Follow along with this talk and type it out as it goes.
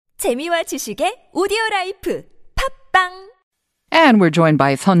재미와 지식의 오디오라이프 팝빵 And we're joined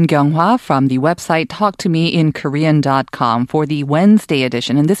by Son Kyung-hwa from the website talktomeinkorean.com for the Wednesday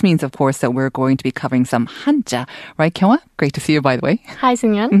edition. And this means, of course, that we're going to be covering some Hanja. Right, Kyung-hwa? Great to see you, by the way. Hi,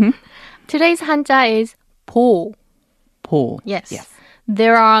 Seungyeon. Today's Hanja is 보. 보. Yes.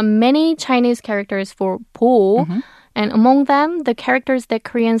 There are many Chinese characters for 보. And among them, the characters that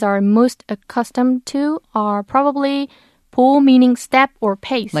Koreans are most accustomed to are probably 보 meaning step or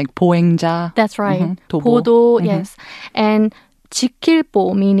pace. Like 보행자. That's right. 도보. 보도, yes. And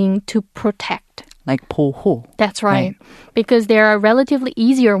지킬보 meaning to protect. Like 보호. That's right. Because there are relatively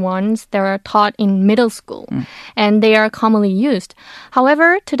easier ones that are taught in middle school. And they are commonly used.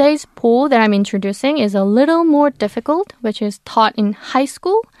 However, today's 보 that I'm introducing is a little more difficult, which is taught in high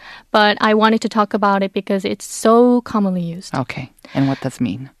school. But I wanted to talk about it because it's so commonly used. Okay. And what does it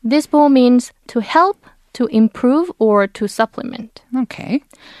mean? This 보 means to help, to improve, or to supplement. Okay.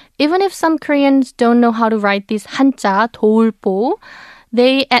 Even if some Koreans don't know how to write this 한자, 도울보,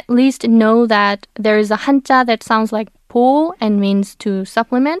 they at least know that there is a 한자 that sounds like 보 and means to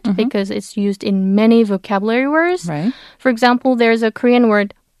supplement because it's used in many vocabulary words. Right. For example, there's a Korean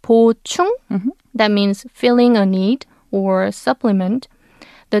word 보충 that means filling a need or supplement.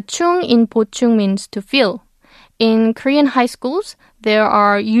 The 충 in 보충 means to fill. In Korean high schools, there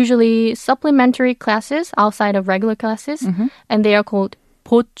are usually supplementary classes outside of regular classes, and they are called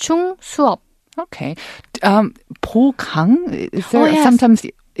보충 수업. Okay. 보강? Is there yes. sometimes...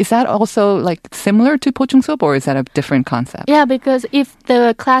 Is that also like similar to 보충수업 or is that a different concept? Yeah, because if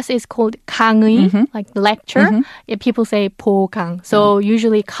the class is called 강의, like lecture, people say 보강. So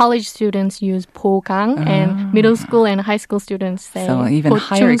usually college students use 보강 and middle school and high school students say So even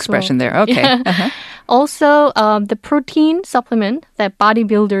higher 보충수업. expression there. Okay. Yeah. Also, the protein supplement that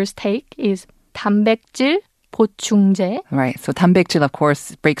bodybuilders take is 단백질 보충제. Right. So 단백질, of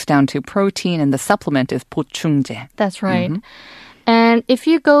course, breaks down to protein and the supplement is 보충제. That's right. And if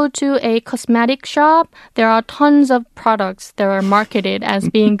you go to a cosmetic shop, there are tons of products that are marketed as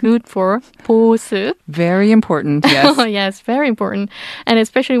being good for 보습. Very important, yes. Yes, very important. And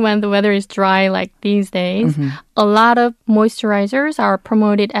especially when the weather is dry like these days, a lot of moisturizers are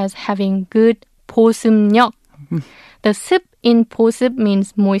promoted as having good 보습력. The 습 in 보습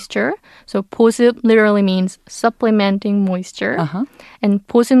means moisture. So 보습 literally means supplementing moisture. And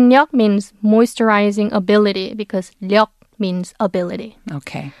보습력 means moisturizing ability because 력 means ability.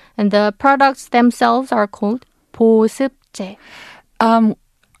 Okay. And the products themselves are called 보습제.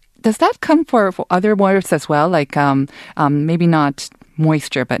 Does that come for other words as well? Like maybe not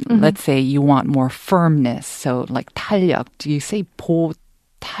moisture, but let's say you want more firmness. So like 탄력. Do you say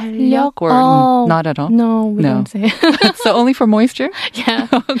보탄력 or not at all? No, we don't say. So only for moisture? Yeah.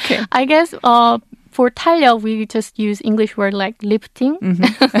 Okay. I guess for 탄력, we just use English word like lifting.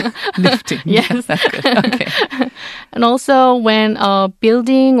 Lifting. Yes. That's good. Okay. And also when a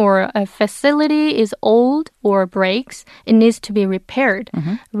building or a facility is old or breaks, it needs to be repaired.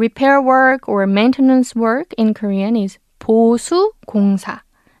 Repair work or maintenance work in Korean is 보수공사.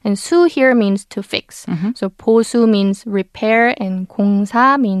 And 수 here means to fix. So 보수 means repair and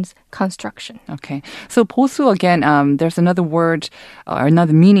공사 means construction. Okay. So 보수, again, there's another word or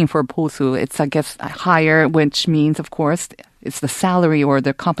another meaning for 보수. It's, I guess, higher, which means, of course, it's the salary or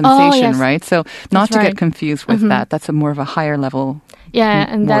the compensation, yes. right? So not That's to right. get confused with that. That's a more of a higher level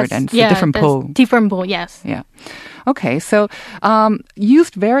And word. that's, And it's a different that's po. different po, yes. Yeah. Okay, so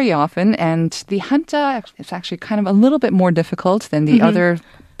used very often, and the hanja is actually kind of a little bit more difficult than the other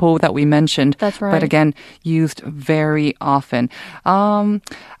po that we mentioned. That's right. But again, used very often.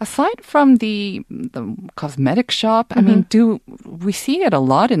 Aside from the cosmetic shop, I mean, do we see it a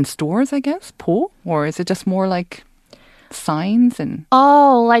lot in stores, I guess, po? Or is it just more like signs and...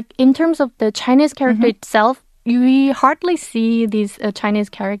 Oh, like in terms of the Chinese character itself, we hardly see these Chinese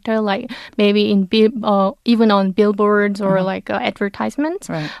character like maybe in even on billboards or like advertisements.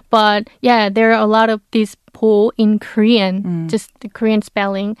 Right. But yeah, there are a lot of these po in Korean, just the Korean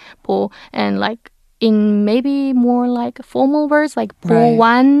spelling po, and like in maybe more like formal words like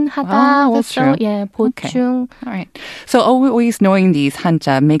보완하다 that's also. true. Yeah, 보충. Okay. All right. So always knowing these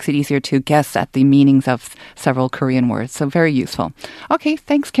hanja makes it easier to guess at the meanings of several Korean words. So very useful. Okay,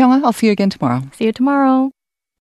 thanks, Kyung-hwa. I'll see you again tomorrow. See you tomorrow.